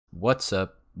What's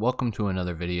up? Welcome to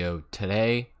another video.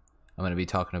 Today I'm going to be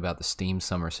talking about the Steam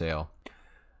Summer Sale.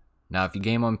 Now if you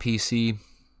game on PC,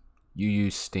 you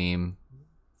use Steam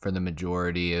for the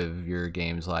majority of your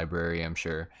games library, I'm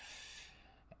sure.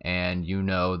 And you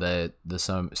know that the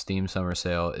Steam Summer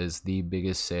Sale is the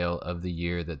biggest sale of the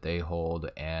year that they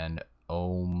hold, and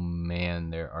oh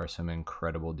man, there are some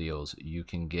incredible deals. You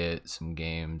can get some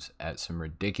games at some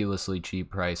ridiculously cheap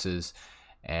prices.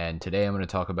 And today I'm going to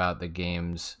talk about the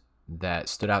games that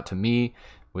stood out to me,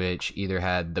 which either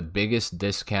had the biggest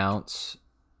discounts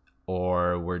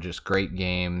or were just great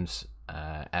games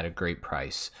at a great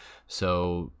price.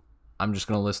 So I'm just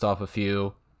going to list off a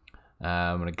few.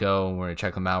 I'm going to go and we're going to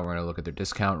check them out. We're going to look at their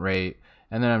discount rate.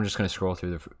 And then I'm just going to scroll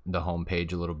through the home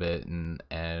page a little bit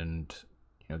and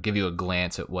give you a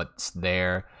glance at what's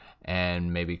there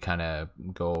and maybe kind of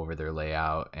go over their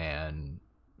layout and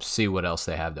see what else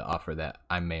they have to offer that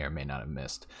I may or may not have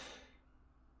missed.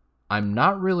 I'm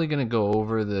not really going to go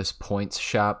over this points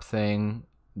shop thing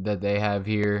that they have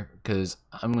here because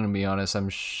I'm going to be honest, I'm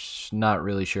not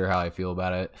really sure how I feel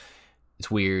about it. It's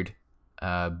weird,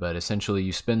 but essentially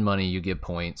you spend money, you get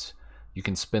points. You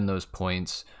can spend those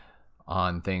points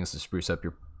on things to spruce up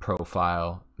your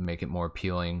profile, make it more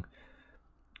appealing.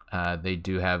 They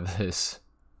do have this,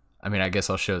 I guess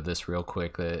I'll show this real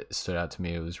quick that stood out to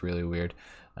me. It was really weird.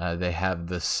 They have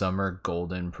the summer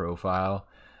golden profile,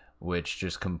 which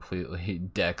just completely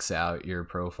decks out your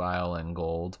profile in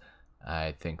gold.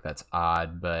 I think that's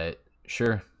odd, but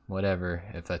sure, whatever.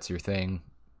 If that's your thing,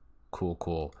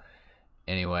 cool.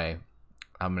 Anyway,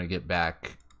 I'm going to get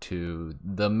back to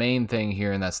the main thing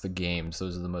here, and that's the games.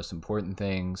 Those are the most important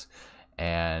things,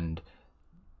 and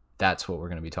that's what we're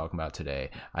going to be talking about today.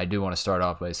 I do want to start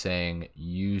off by saying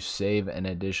you save an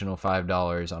additional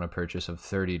 $5 on a purchase of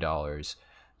 $30.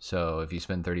 So if you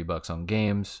spend 30 bucks on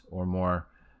games or more,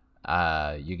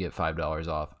 you get $5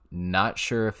 off. Not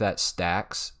sure if that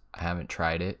stacks. I haven't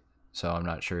tried it, so I'm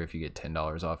not sure if you get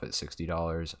 $10 off at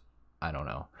 $60. I don't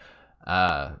know.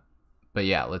 But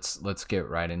yeah, let's get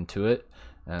right into it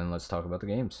and let's talk about the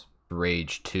games.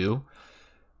 Rage 2.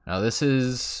 Now this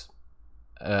is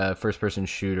a first-person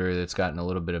shooter that's gotten a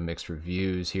little bit of mixed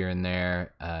reviews here and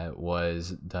there. It was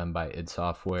done by id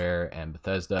Software and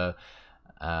Bethesda.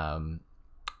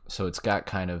 So it's got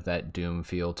kind of that Doom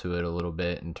feel to it a little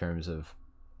bit in terms of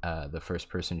the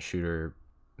first-person shooter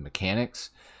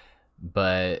mechanics,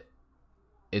 but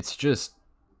it's just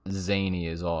zany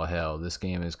as all hell. This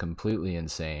game is completely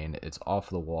insane. It's off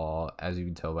the wall, as you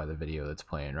can tell by the video that's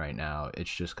playing right now.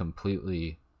 It's just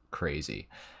completely crazy.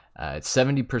 It's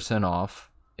 70% off.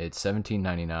 It's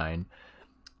 $17.99.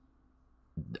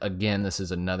 Again, this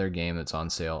is another game that's on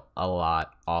sale a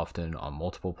lot, often on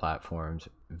multiple platforms.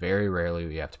 Very rarely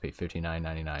we have to pay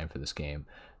 $59.99 for this game,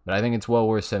 but I think it's well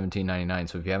worth $17.99.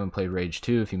 So if you haven't played Rage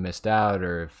 2, if you missed out,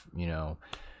 or if you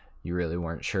really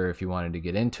weren't sure if you wanted to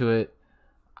get into it,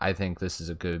 I think this is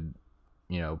a good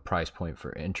price point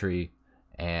for entry,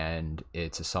 and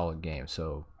it's a solid game.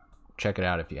 So check it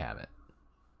out if you haven't.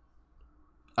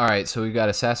 Alright, so we've got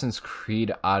Assassin's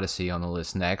Creed Odyssey on the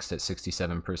list next at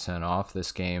 67% off.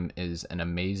 This game is an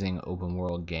amazing open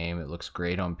world game. It looks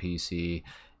great on PC.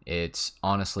 It's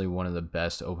honestly one of the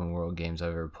best open world games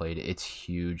I've ever played. It's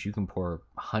huge. You can pour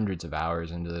hundreds of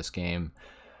hours into this game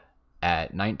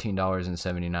at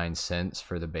 $19.79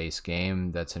 for the base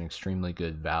game. That's an extremely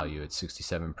good value. It's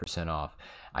 67% off.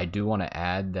 I do want to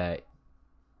add that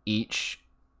each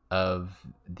of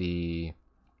the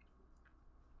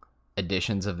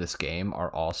editions of this game are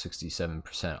all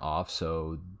 67% off,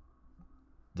 so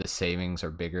the savings are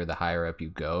bigger the higher up you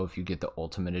go. If you get the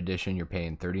Ultimate Edition, you're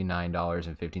paying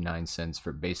 $39.59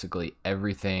 for basically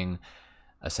everything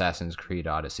Assassin's Creed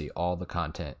Odyssey, all the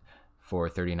content, for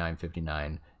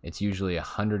 $39.59. It's usually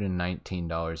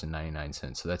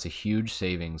 $119.99, so that's a huge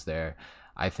savings there.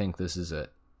 I think this is an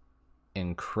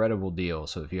incredible deal,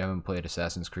 so if you haven't played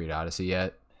Assassin's Creed Odyssey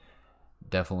yet,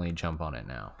 definitely jump on it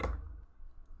now.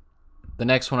 The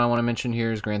next one I want to mention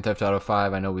here is Grand Theft Auto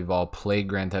 5. I know we've all played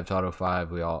Grand Theft Auto 5.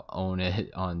 We all own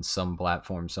it on some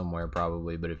platform somewhere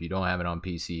probably, but if you don't have it on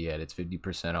PC yet, it's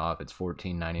 50% off. It's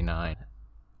 $14.99.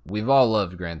 We've all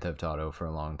loved Grand Theft Auto for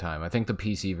a long time. I think the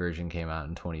PC version came out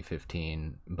in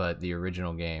 2015, but the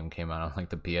original game came out on like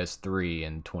the PS3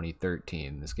 in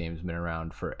 2013. This game's been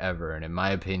around forever, and in my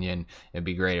opinion, it'd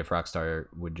be great if Rockstar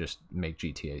would just make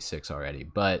GTA 6 already.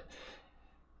 But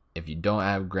if you don't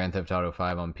have Grand Theft Auto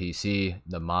 5 on PC,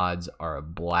 the mods are a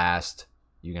blast.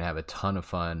 You can have a ton of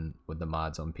fun with the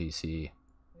mods on PC.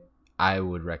 I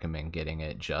would recommend getting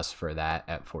it just for that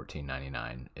at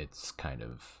 $14.99. It's kind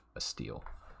of a steal.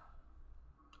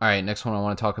 Alright, next one I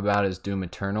want to talk about is Doom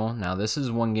Eternal. Now, this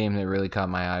is one game that really caught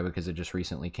my eye because it just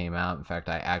recently came out. In fact,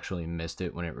 I actually missed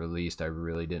it when it released. I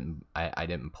really didn't I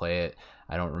didn't play it.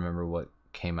 I don't remember what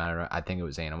came out. I think it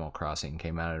was Animal Crossing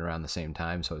came out at around the same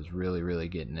time, so I was really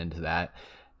getting into that.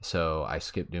 So I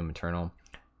skipped Doom Eternal.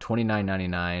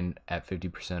 $29.99 at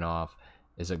 50% off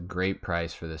is a great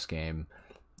price for this game.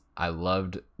 I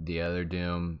loved the other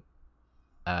Doom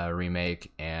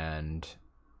remake, and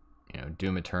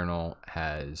Doom Eternal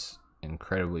has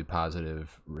incredibly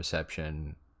positive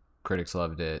reception. Critics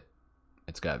loved it.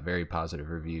 It's got very positive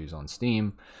reviews on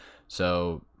Steam,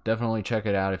 so definitely check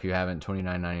it out if you haven't.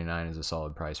 $29.99 is a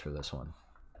solid price for this one.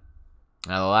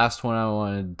 Now, the last one I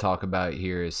wanted to talk about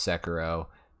here is Sekiro: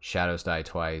 Shadows Die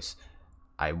Twice.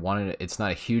 It's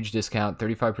not a huge discount.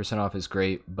 35% off is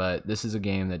great, but this is a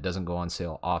game that doesn't go on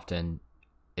sale often.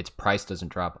 Its price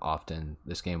doesn't drop often.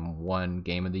 This game won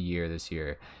Game of the Year this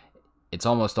year. It's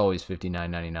almost always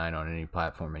 $59.99 on any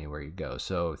platform anywhere you go.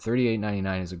 So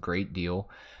 $38.99 is a great deal.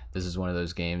 This is one of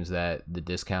those games that the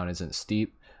discount isn't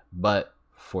steep, but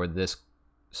for this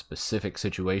specific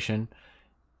situation,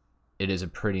 it is a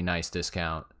pretty nice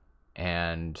discount,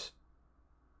 and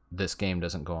this game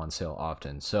doesn't go on sale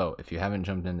often. So if you haven't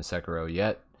jumped into Sekiro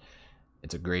yet,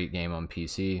 it's a great game on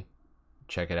PC.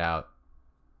 Check it out.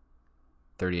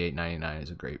 $38.99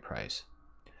 is a great price.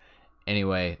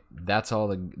 Anyway, those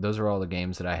are all the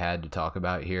games that I had to talk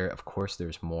about here. Of course,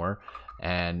 there's more.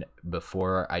 And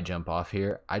before I jump off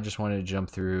here, I just wanted to jump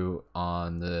through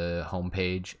on the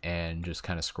homepage and just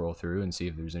kind of scroll through and see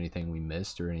if there's anything we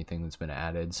missed or anything that's been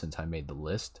added since I made the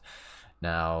list.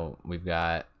 Now, we've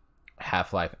got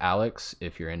Half-Life Alyx.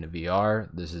 If you're into VR,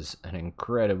 this is an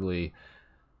incredibly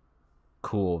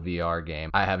cool VR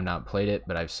game. I have not played it,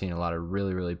 but I've seen a lot of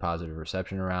really positive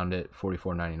reception around it.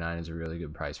 $44.99 is a really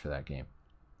good price for that game.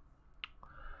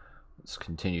 Let's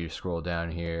continue to scroll down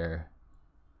here.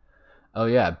 Oh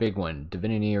yeah, big one.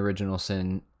 Divinity Original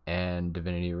Sin and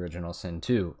Divinity Original Sin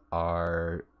 2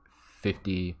 are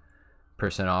 50%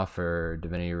 off for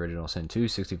Divinity Original Sin 2,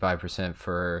 65%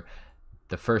 for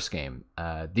the first game.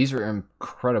 These are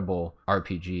incredible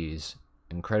RPGs,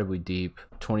 incredibly deep.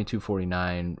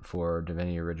 $22.49 for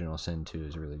Divinity Original Sin 2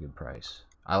 is a really good price.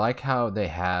 I like how they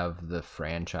have the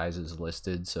franchises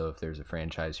listed, so if there's a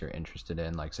franchise you're interested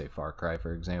in, like say Far Cry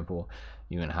for example,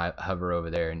 you can hover over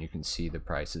there and you can see the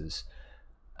prices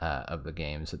of the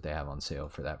games that they have on sale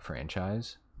for that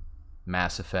franchise.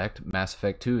 Mass Effect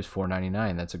 2 is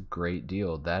 $4.99. That's a great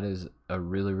deal. That is a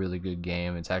really good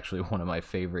game. It's actually one of my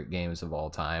favorite games of all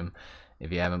time.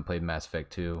 If you haven't played Mass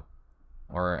Effect 2,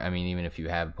 or I mean even if you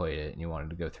have played it and you wanted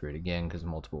to go through it again, because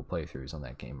multiple playthroughs on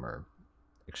that game are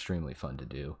extremely fun to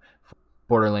do.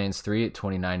 Borderlands 3 at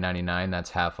 $29.99.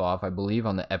 That's half off. I believe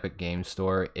on the Epic Games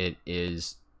Store it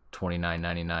is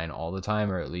 $29.99 all the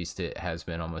time, or at least it has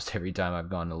been almost every time I've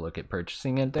gone to look at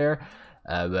purchasing it there.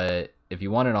 But if you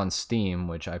want it on Steam,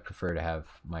 which I prefer to have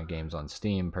my games on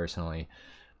Steam personally,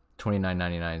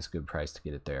 $29.99 is a good price to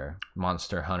get it there.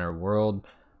 Monster Hunter World,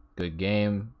 good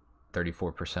game,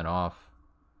 34% off.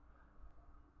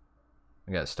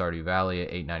 We got Stardew Valley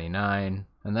at $8.99.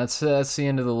 And that's the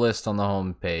end of the list on the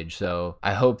home page. So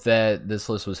I hope that this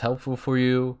list was helpful for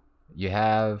you. You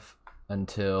have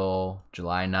until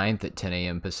July 9th at 10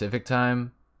 a.m. Pacific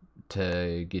time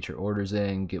to get your orders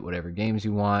in, get whatever games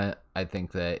you want. I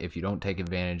think that if you don't take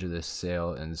advantage of this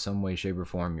sale in some way, shape, or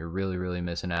form, you're really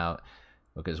missing out,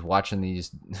 because watching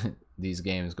these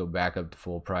games go back up to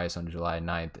full price on July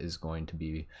 9th is going to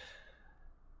be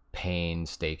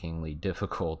painstakingly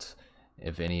difficult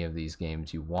if any of these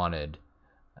games you wanted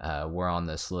were on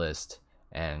this list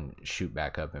and shoot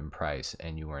back up in price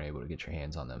and you weren't able to get your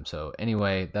hands on them. So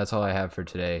anyway, that's all I have for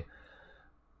today.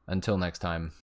 Until next time.